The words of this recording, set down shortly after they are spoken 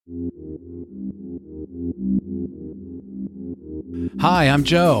Hi, I'm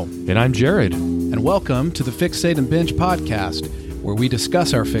Joe. And I'm Jared. And welcome to the Fixate and Binge podcast, where we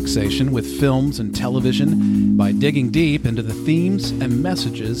discuss our fixation with films and television by digging deep into the themes and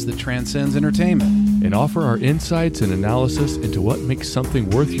messages that transcends entertainment. And offer our insights and analysis into what makes something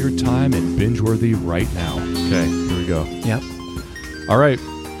worth your time and binge-worthy right now. Okay, here we go. Yep. All right.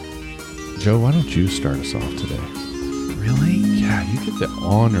 Joe, why don't you start us off today? Really? Yeah, you get the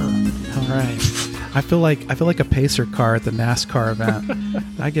honor. All right. I feel like a pacer car at the NASCAR event.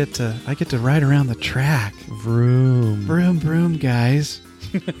 I get to ride around the track. Vroom. Vroom, vroom, guys.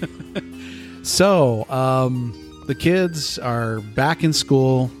 So, the kids are back in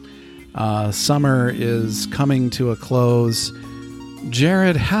school. Summer is coming to a close.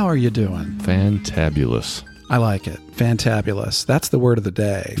 Jared, how are you doing? Fantabulous. I like it. Fantabulous. That's the word of the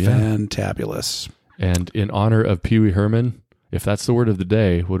day. Yeah. Fantabulous. And in honor of Pee Wee Herman, if that's the word of the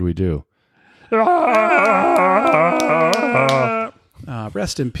day, what do we do?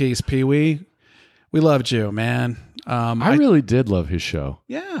 Rest in peace, Pee Wee. We loved you, man. I really did love his show.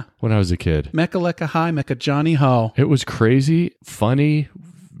 Yeah. When I was a kid. Mecca Lecca Hi, Mecca Johnny Ho. It was crazy, funny,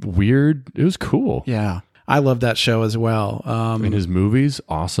 weird. It was cool. Yeah. I loved that show as well. And his movies,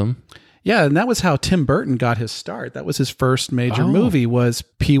 awesome. Yeah, and that was how Tim Burton got his start. That was his first major movie, was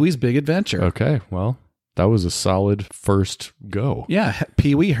Pee-wee's Big Adventure. Okay, well, that was a solid first go. Yeah,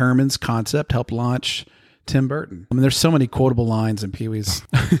 Pee-wee Herman's concept helped launch Tim Burton. I mean, there's so many quotable lines in Pee-wee's.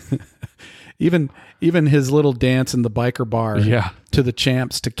 even his little dance in the biker bar to the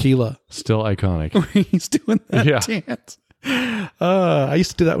Champs Tequila. Still iconic. He's doing that dance. I used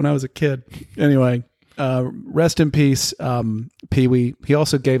to do that when I was a kid. Anyway, rest in peace, Pee-wee. He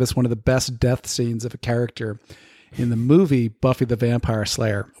also gave us one of the best death scenes of a character in the movie Buffy the Vampire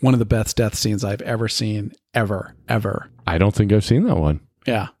Slayer. One of the best death scenes I've ever seen, ever. I don't think I've seen that one.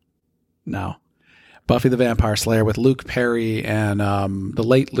 Yeah. No. Buffy the Vampire Slayer with Luke Perry and the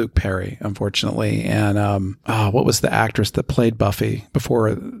late Luke Perry, unfortunately. And what was the actress that played Buffy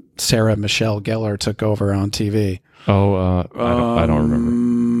before Sarah Michelle Gellar took over on TV? I don't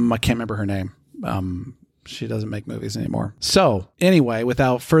remember. I can't remember her name. She doesn't make movies anymore. So anyway,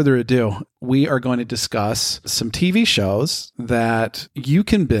 without further ado, we are going to discuss some TV shows that you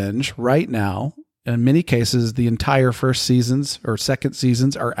can binge right now. In many cases, the entire first seasons or second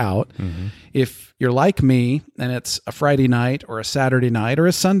seasons are out. Mm-hmm. If you're like me and it's a Friday night or a Saturday night or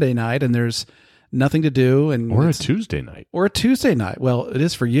a Sunday night and there's nothing to do, or a Tuesday night. Or a Tuesday night. Well, it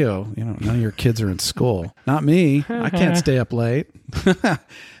is for you. You know, none of your kids are in school. Not me. I can't stay up late.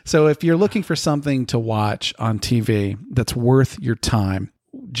 So if you're looking for something to watch on TV that's worth your time,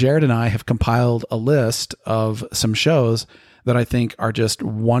 Jared and I have compiled a list of some shows that I think are just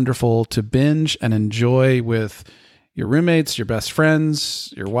wonderful to binge and enjoy with your roommates, your best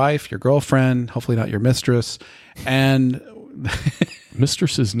friends, your wife, your girlfriend, hopefully not your mistress, and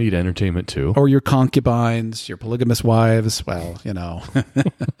mistresses need entertainment too. Or your concubines, your polygamous wives. Well, you know,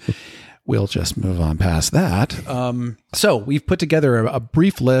 we'll just move on past that. So we've put together a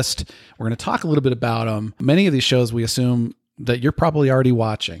brief list. We're going to talk a little bit about them. Many of these shows we assume that you're probably already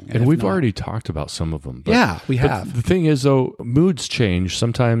watching. And we've already talked about some of them. We have. The thing is, though, moods change.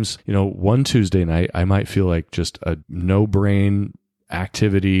 Sometimes, one Tuesday night, I might feel like just a no-brain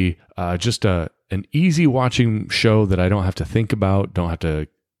activity, just an easy watching show that I don't have to think about, don't have to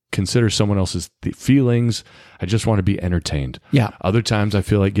consider someone else's feelings. I just want to be entertained. Yeah. Other times I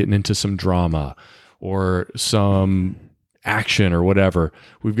feel like getting into some drama or some action or whatever.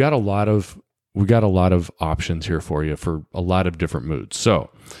 We've got a lot of options here for you for a lot of different moods. So,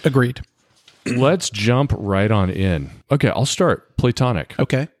 agreed. Let's jump right on in. Okay, I'll start. Platonic.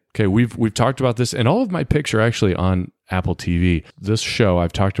 Okay, we've talked about this, and all of my picks are actually on Apple TV. This show,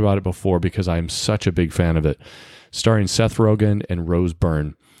 I've talked about it before because I'm such a big fan of it. Starring Seth Rogen and Rose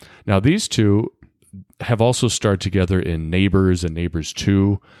Byrne. Now, these two have also starred together in Neighbors and Neighbors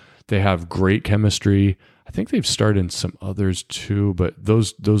 2. They have great chemistry. I think they've starred in some others too, but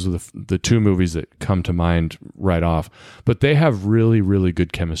those are the two movies that come to mind right off. But they have really, really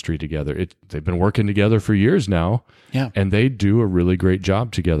good chemistry together. They've been working together for years now, and they do a really great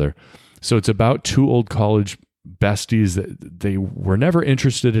job together. So it's about two old college besties that they were never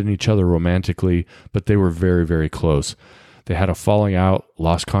interested in each other romantically, but they were very, very close. They had a falling out,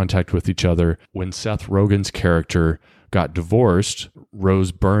 lost contact with each other. When Seth Rogen's character got divorced,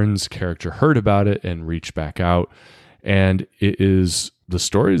 Rose Byrne's character heard about it and reached back out. And the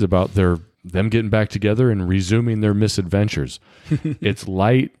story is about them getting back together and resuming their misadventures. It's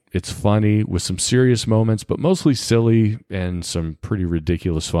light, it's funny with some serious moments, but mostly silly and some pretty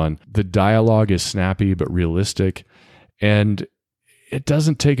ridiculous fun. The dialogue is snappy but realistic. And it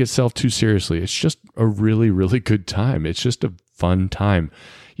doesn't take itself too seriously. It's just a really, really good time. It's just a fun time.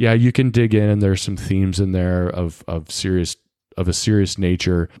 Yeah, you can dig in, and there's some themes in there of a serious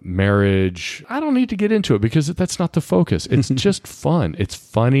nature, marriage. I don't need to get into it because that's not the focus. It's just fun. It's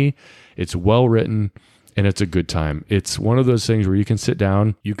funny. It's well written, and it's a good time. It's one of those things where you can sit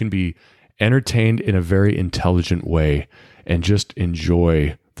down, you can be entertained in a very intelligent way, and just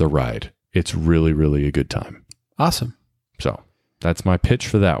enjoy the ride. It's really, really a good time. Awesome. So that's my pitch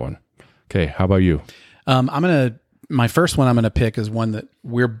for that one. Okay, how about you? My first one I'm gonna pick is one that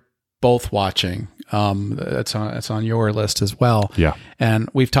we're both watching. It's on your list as well. Yeah, and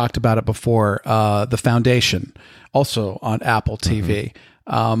we've talked about it before. The Foundation, also on Apple TV.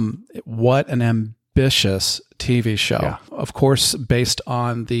 What an ambitious TV show! Yeah. Of course, based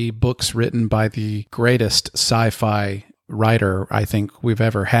on the books written by the greatest sci-fi writer I think we've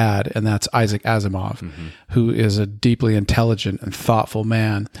ever had, and that's Isaac Asimov, who is a deeply intelligent and thoughtful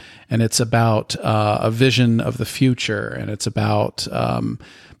man. And it's about a vision of the future, and it's about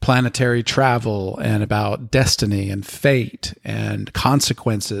planetary travel, and about destiny and fate and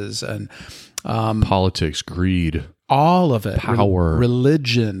consequences and politics, greed, all of it, power,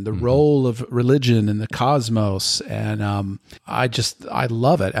 religion, the role of religion in the cosmos. And I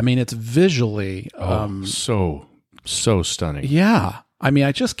love it. I mean, it's visually so stunning. Yeah. I mean,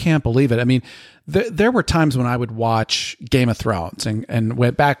 I just can't believe it. I mean, there were times when I would watch Game of Thrones and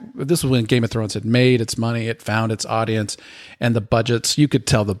went back. This was when Game of Thrones had made its money. It found its audience, and the budgets, you could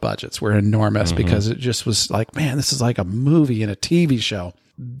tell the budgets were enormous because it just was like, man, this is like a movie and a TV show.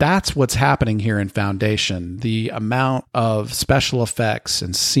 That's what's happening here in Foundation. The amount of special effects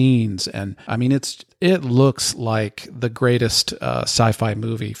and scenes. And I mean, it looks like the greatest sci-fi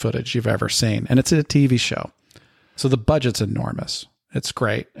movie footage you've ever seen. And it's a TV show. So the budget's enormous. It's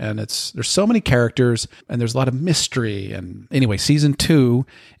great. And there's so many characters, and there's a lot of mystery. And anyway, season 2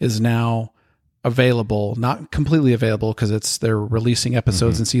 is now available, not completely available because they're releasing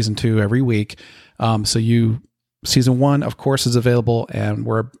episodes in season 2 every week. Season 1, of course, is available, and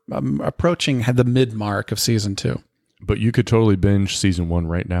we're approaching the mid-mark of season 2. But you could totally binge season 1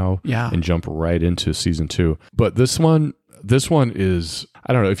 right now and jump right into season 2. But this one is,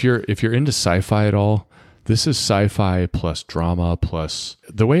 I don't know, if you're into sci-fi at all, this is sci-fi plus drama plus,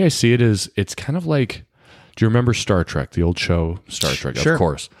 the way I see it is, it's kind of like, do you remember Star Trek, the old show Star Trek? Sure. Of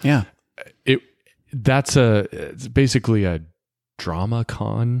course. Yeah. It's basically a drama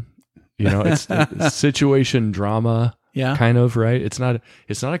con. You know, it's situation drama, kind of, right? It's not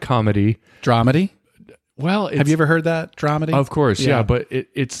a comedy. Dramedy? Well, have you ever heard that? Dramedy? Of course, yeah. But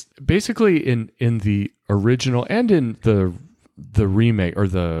it's basically in the original and in the remake or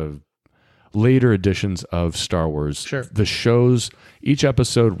the later editions of Star Wars. Sure. The shows, each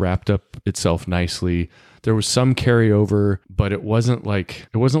episode wrapped up itself nicely. There was some carryover, but it wasn't like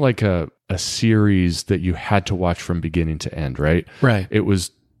a series that you had to watch from beginning to end, right? Right.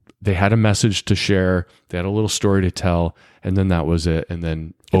 They had a message to share, they had a little story to tell, and then that was it, and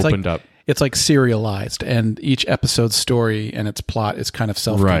then opened up. It's like serialized, and each episode's story and its plot is kind of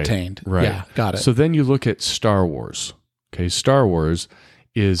self-contained. Right. Yeah, got it. So then you look at Star Wars. Okay, Star Wars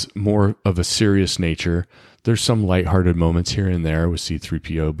is more of a serious nature. There's some lighthearted moments here and there with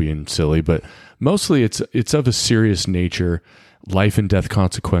C-3PO being silly, but mostly it's of a serious nature. Life and death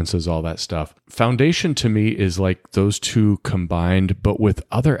consequences, all that stuff. Foundation to me is like those two combined, but with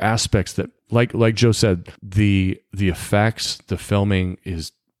other aspects that, like Joe said, the effects, the filming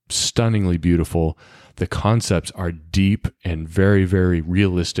is stunningly beautiful. The concepts are deep and very, very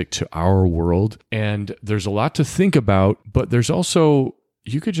realistic to our world. And there's a lot to think about, but there's also,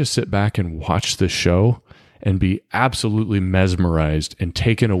 you could just sit back and watch the show and be absolutely mesmerized and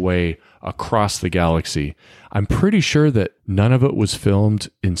taken away across the galaxy. I'm pretty sure that none of it was filmed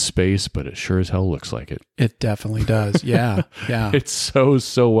in space, but it sure as hell looks like it. It definitely does. Yeah. Yeah. It's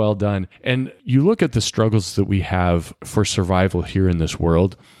so well done. And you look at the struggles that we have for survival here in this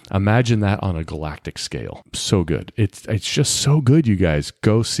world. Imagine that on a galactic scale. So good. It's just so good, you guys.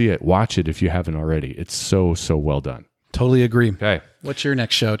 Go see it. Watch it if you haven't already. It's so well done. Totally agree. Okay. What's your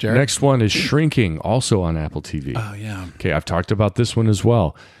next show, Jared? Next one is Shrinking, also on Apple TV. Oh, yeah. Okay, I've talked about this one as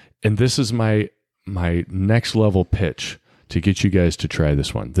well. And this is my next level pitch to get you guys to try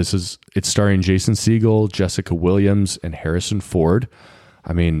this one. It's starring Jason Segel, Jessica Williams, and Harrison Ford.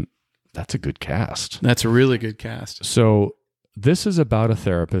 I mean, that's a good cast. That's a really good cast. So this is about a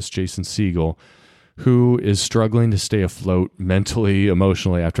therapist, Jason Segel, who is struggling to stay afloat mentally,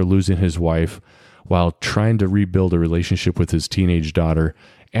 emotionally after losing his wife, while trying to rebuild a relationship with his teenage daughter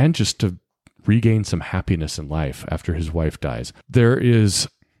and just to regain some happiness in life after his wife dies. There is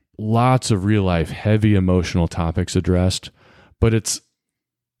lots of real life, heavy emotional topics addressed, but it's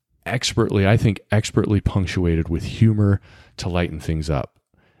expertly punctuated with humor to lighten things up.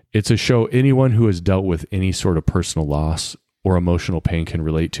 It's a show anyone who has dealt with any sort of personal loss or emotional pain can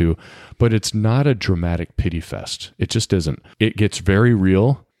relate to, but it's not a dramatic pity fest. It just isn't. It gets very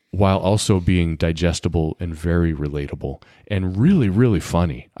real while also being digestible and very relatable and really, really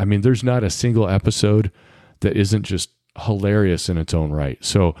funny. I mean, there's not a single episode that isn't just hilarious in its own right.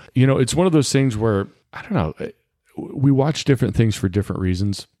 So, it's one of those things where, I don't know, we watch different things for different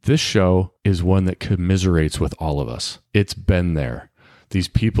reasons. This show is one that commiserates with all of us. It's been there. These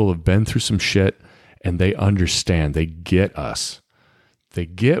people have been through some shit and they understand. They get us. They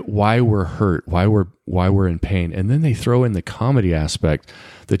get why we're hurt, why we're in pain. And then they throw in the comedy aspect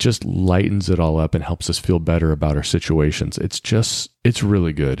that just lightens it all up and helps us feel better about our situations. It's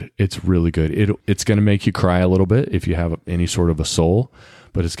really good. It's really good. It's going to make you cry a little bit if you have any sort of a soul,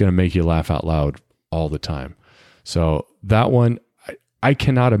 but it's going to make you laugh out loud all the time. So that one, I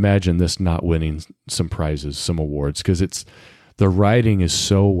cannot imagine this not winning some prizes, some awards, because the writing is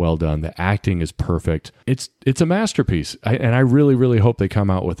so well done. The acting is perfect. It's a masterpiece. And I really, really hope they come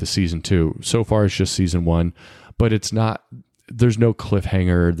out with the season 2. So far, it's just season 1, but there's no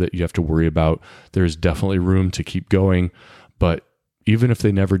cliffhanger that you have to worry about. There's definitely room to keep going, but even if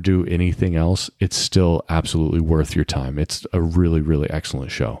they never do anything else, it's still absolutely worth your time. It's a really, really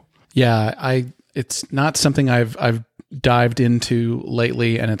excellent show. Yeah, it's not something I've dived into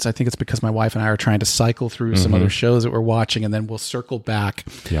lately, and I think it's because my wife and I are trying to cycle through some other shows that we're watching, and then we'll circle back.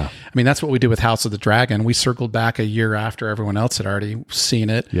 Yeah. I mean, that's what we did with House of the Dragon. We circled back a year after everyone else had already seen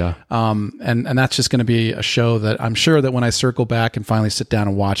it. Yeah. And that's just going to be a show that I'm sure that when I circle back and finally sit down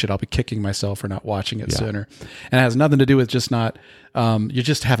and watch it, I'll be kicking myself for not watching it sooner. And it has nothing to do with just not, you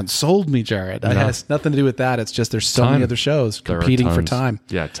just haven't sold me, Jared. It has nothing to do with that. It's just there's so many other shows competing for time.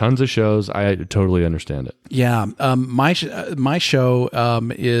 Yeah, tons of shows. I totally understand it. Yeah. My show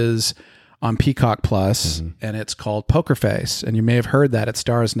is on Peacock Plus, and it's called Pokerface. And you may have heard that. It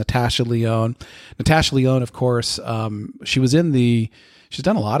stars Natasha Lyonne. Natasha Lyonne, of course, she's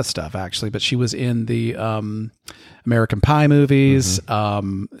done a lot of stuff, actually, but she was in the American Pie movies.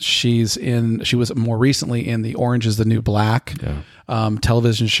 She was more recently in the Orange is the New Black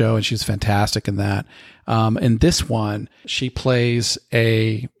television show, and she's fantastic in that. In this one, she plays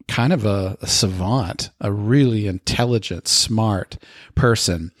a kind of a savant, a really intelligent, smart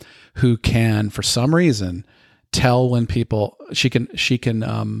person who can, for some reason, tell when she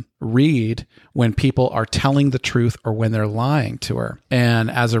can read when people are telling the truth or when they're lying to her. And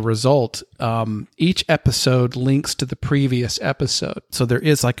as a result, each episode links to the previous episode. So there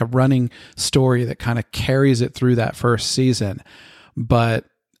is like a running story that kind of carries it through that first season. But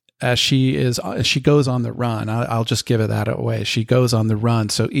as she goes on the run, I'll just give it that away. She goes on the run.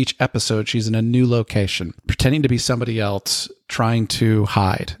 So each episode, she's in a new location, pretending to be somebody else, trying to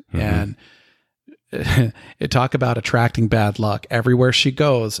hide. And it talk about attracting bad luck. Everywhere she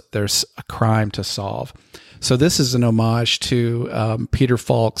goes, there's a crime to solve. So this is an homage to Peter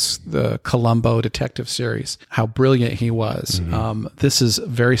Falk's the Columbo detective series, how brilliant he was. This is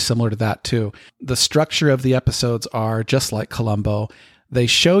very similar to that too. The structure of the episodes are just like Columbo. They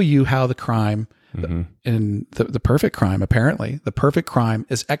show you how the crime, in the perfect crime, apparently, the perfect crime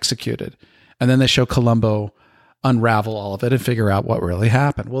is executed. And then they show Columbo unravel all of it and figure out what really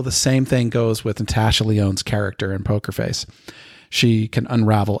happened. Well, the same thing goes with Natasha Lyonne's character in Pokerface. She can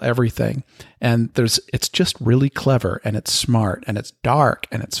unravel everything. And it's just really clever, and it's smart, and it's dark,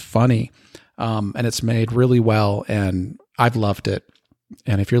 and it's funny. And it's made really well, and I've loved it.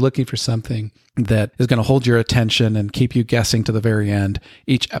 And if you're looking for something that is going to hold your attention and keep you guessing to the very end,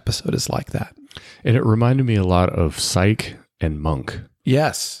 each episode is like that. And it reminded me a lot of Psych and Monk.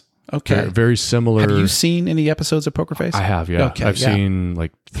 Yes. Okay. Very, very similar. Have you seen any episodes of Pokerface? I have, yeah. Okay, I've seen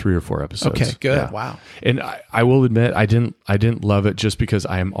like 3 or 4 episodes. Okay, good. Yeah. Wow. And I will admit, I didn't love it just because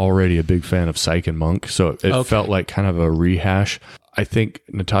I am already a big fan of Psych and Monk. So it felt like kind of a rehash. I think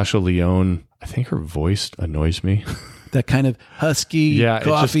Natasha Lyonne, her voice annoys me. That kind of husky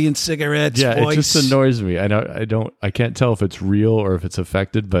coffee and cigarettes voice. It just annoys me. I can't tell if it's real or if it's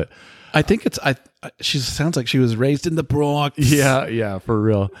affected, but I think she sounds like she was raised in the Bronx. Yeah, for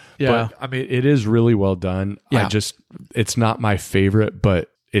real. Yeah. But I mean, it is really well done. Yeah. It's not my favorite, but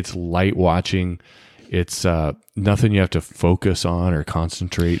it's light watching. It's nothing you have to focus on or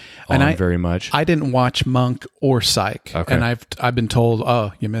concentrate on very much. I didn't watch Monk or Psych, and I've been told,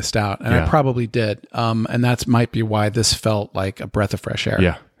 oh, you missed out, and I probably did. And that might be why this felt like a breath of fresh air.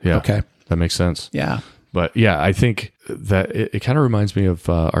 Yeah. Okay, that makes sense. Yeah. But yeah, I think that it kind of reminds me of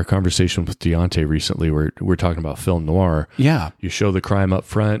our conversation with Deontay recently, where we're talking about film noir. Yeah. You show the crime up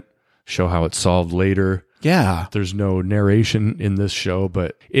front, show how it's solved later. Yeah. There's no narration in this show,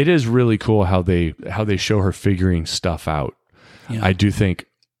 but it is really cool how they show her figuring stuff out. Yeah. I do think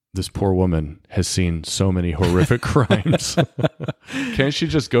this poor woman has seen so many horrific crimes. Can't she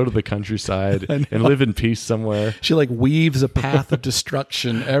just go to the countryside and live in peace somewhere? She like weaves a path of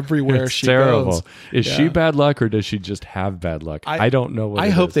destruction everywhere It's she terrible. goes. Is she bad luck or does she just have bad luck? I don't know what I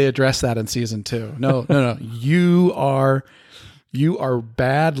it hope is. they address that in season 2. No. You are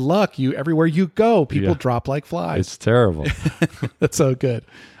bad luck. Everywhere you go, people drop like flies. It's terrible. That's so good.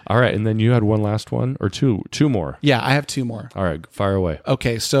 All right, and then you had one last one or two more. Yeah, I have 2 more. All right, fire away.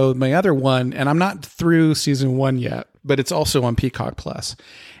 Okay, so my other one, and I'm not through season 1 yet, but it's also on Peacock Plus,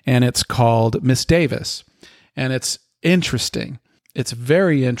 and it's called Miss Davis, and it's interesting. It's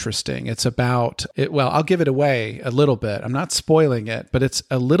very interesting. It's about it. Well, I'll give it away a little bit. I'm not spoiling it, but it's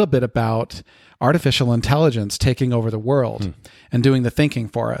a little bit about artificial intelligence taking over the world and doing the thinking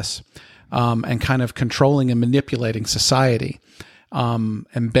for us, and kind of controlling and manipulating society.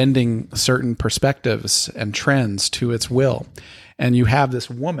 And bending certain perspectives and trends to its will. And you have this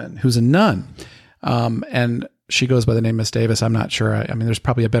woman who's a nun, and she goes by the name Miss Davis. I'm not sure. I mean, there's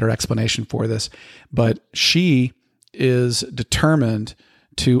probably a better explanation for this, but she is determined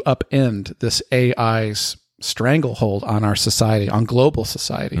to upend this AI's stranglehold on our society, on global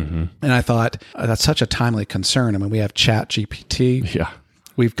society. And I thought that's such a timely concern. I mean, we have Chat GPT. Yeah.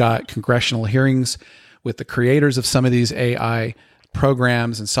 We've got congressional hearings with the creators of some of these AI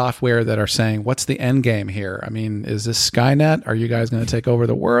programs and software that are saying, what's the end game here? I mean, is this Skynet? Are you guys going to take over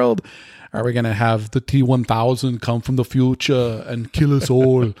the world? Are we going to have the T-1000 come from the future and kill us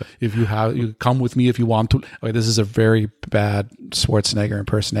all? You come with me if you want to. Okay, this is a very bad Schwarzenegger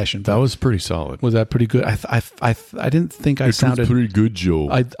impersonation. That was pretty solid. Was that pretty good? I didn't think I sounded pretty good, Joe.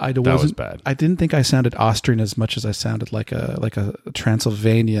 That was bad. I didn't think I sounded Austrian as much as I sounded like a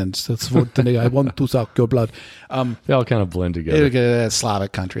Transylvanian. That's what I want to suck your blood. They all kind of blend together.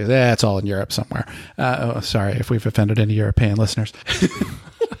 Slavic countries. It's all in Europe somewhere. Sorry if we've offended any European listeners.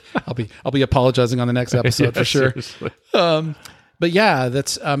 I'll be apologizing on the next episode for sure. But yeah,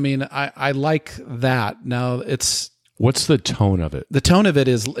 I like that. Now what's the tone of it? The tone of it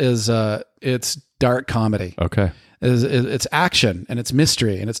is it's dark comedy. Okay. It's action and it's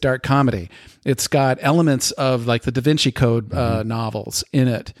mystery and it's dark comedy. It's got elements of like the Da Vinci Code novels in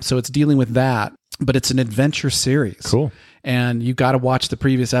it. So it's dealing with that, but it's an adventure series. Cool. And you got to watch the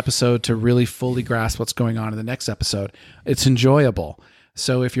previous episode to really fully grasp what's going on in the next episode. It's enjoyable.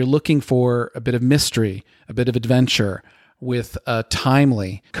 So if you're looking for a bit of mystery, a bit of adventure with a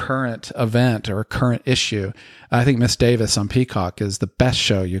timely current event or a current issue, I think Miss Davis on Peacock is the best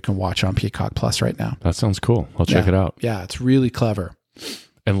show you can watch on Peacock Plus right now. That sounds cool. I'll check it out. Yeah, it's really clever.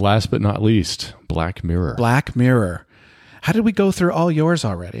 And last but not least, Black Mirror. Black Mirror. How did we go through all yours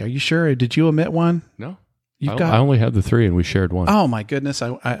already? Are you sure? Did you omit one? No. I only had the 3 and we shared one. Oh my goodness.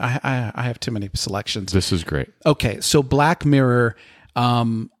 I have too many selections. This is great. Okay. So Black Mirror, I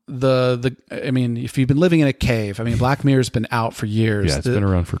mean, if you've been living in a cave, I mean, Black Mirror's been out for years. Yeah, it's been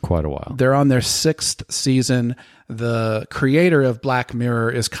around for quite a while. They're on their 6th season. The creator of Black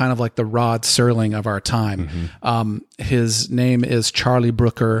Mirror is kind of like the Rod Serling of our time. His name is Charlie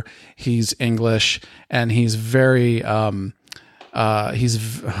Brooker. He's English and he's very, oh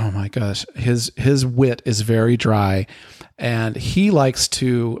my gosh, his wit is very dry, and he likes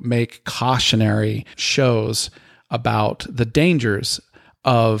to make cautionary shows about the dangers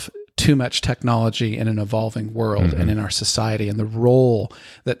of too much technology in an evolving world and in our society, and the role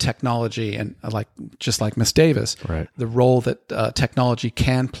that technology and just like Miss Davis, right, the role that technology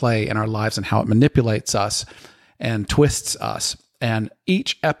can play in our lives and how it manipulates us and twists us. And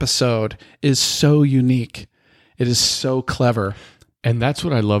each episode is so unique. It is so clever. And that's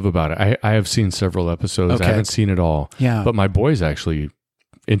what I love about it. I have seen several episodes. Okay. I haven't seen it all. Yeah. But my boys actually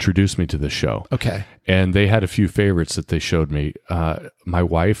introduced me to this show. Okay. And they had a few favorites that they showed me. My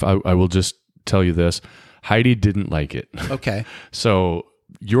wife, I will just tell you this, Heidi didn't like it. Okay. So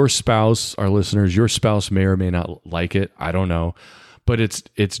your spouse, our listeners, your spouse may or may not like it. I don't know. But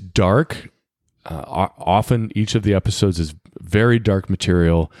it's dark. Often each of the episodes is very dark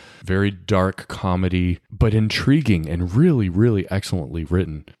material, very dark comedy, but intriguing and really, really excellently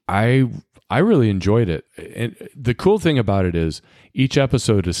written. I really enjoyed it. And the cool thing about it is each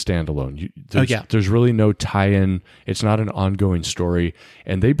episode is standalone. There's really no tie-in. It's not an ongoing story.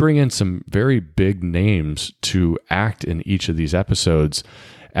 And they bring in some very big names to act in each of these episodes.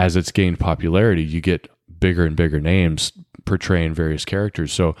 As it's gained popularity, you get bigger and bigger names portraying various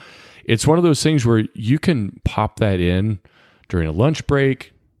characters. So it's one of those things where you can pop that in during a lunch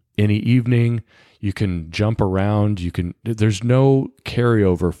break, any evening. You can jump around. There's no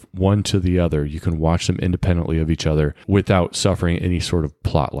carryover one to the other. You can watch them independently of each other without suffering any sort of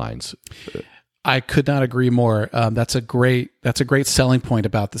plot lines. I could not agree more. That's a great selling point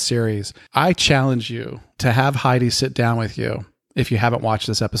about the series. I challenge you to have Heidi sit down with you if you haven't watched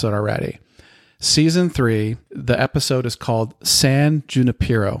this episode already. Season 3, the episode is called San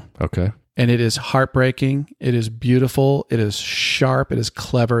Junipero. Okay. And it is heartbreaking. It is beautiful. It is sharp. It is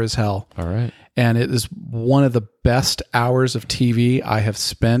clever as hell. All right. And it is one of the best hours of TV I have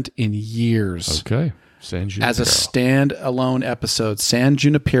spent in years. Okay. San Junipero. As a standalone episode, San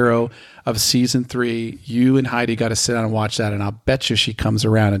Junipero of season 3, you and Heidi got to sit down and watch that, and I'll bet you she comes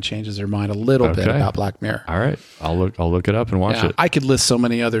around and changes her mind a little bit about Black Mirror. All right, I'll look it up and watch it. I could list so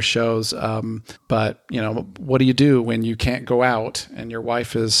many other shows, but what do you do when you can't go out and your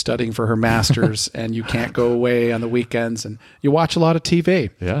wife is studying for her master's and you can't go away on the weekends, and you watch a lot of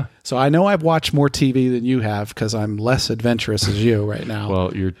TV? Yeah. So I know I've watched more TV than you have because I'm less adventurous as you right now.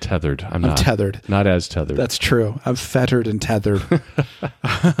 Well, you're tethered. I'm not tethered. Not as tethered. That's true. I'm fettered and tethered.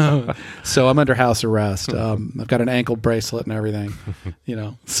 So I'm under house arrest. I've got an ankle bracelet and everything,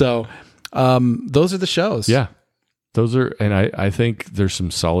 So those are the shows. Yeah. Those are, and I think there's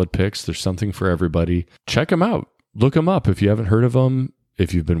some solid picks. There's something for everybody. Check them out. Look them up if you haven't heard of them.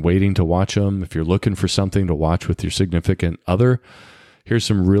 If you've been waiting to watch them, if you're looking for something to watch with your significant other, here's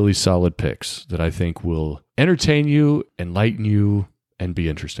some really solid picks that I think will entertain you, enlighten you, and be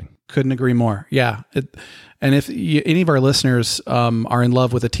interesting. Couldn't agree more. Yeah. And if any of our listeners are in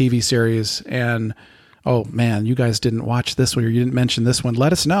love with a TV series and, oh man, you guys didn't watch this one or you didn't mention this one,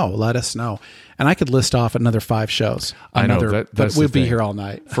 let us know. And I could list off another 5 shows. I know. But we'll be here all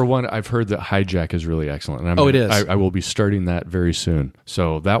night. For one, I've heard that Hijack is really excellent. And it is. I will be starting that very soon.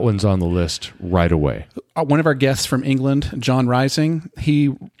 So that one's on the list right away. One of our guests from England, John Rising,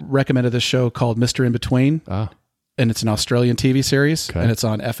 he recommended this show called Mr. Inbetween. And it's an Australian TV series, and it's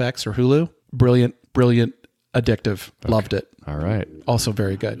on FX or Hulu. Brilliant, addictive. Okay. Loved it. All right. Also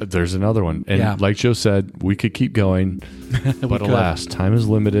very good. There's another one. And like Joe said, we could keep going, but alas, time is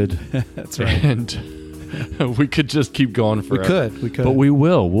limited. That's right. And we could just keep going forever. We could. But we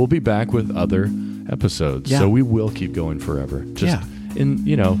will. We'll be back with other episodes. Yeah. So we will keep going forever. Just in,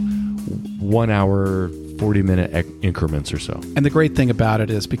 1 hour, 40-minute increments or so. And the great thing about it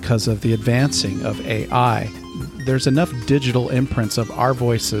is because of the advancing of AI, there's enough digital imprints of our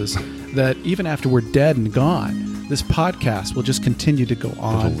voices that even after we're dead and gone, this podcast will just continue to go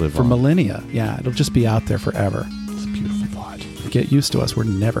on for millennia. Yeah, it'll just be out there forever. It's a beautiful thought. Get used to us. We're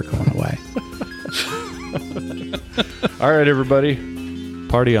never going away. All right, everybody.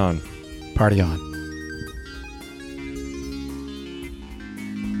 Party on. Party on.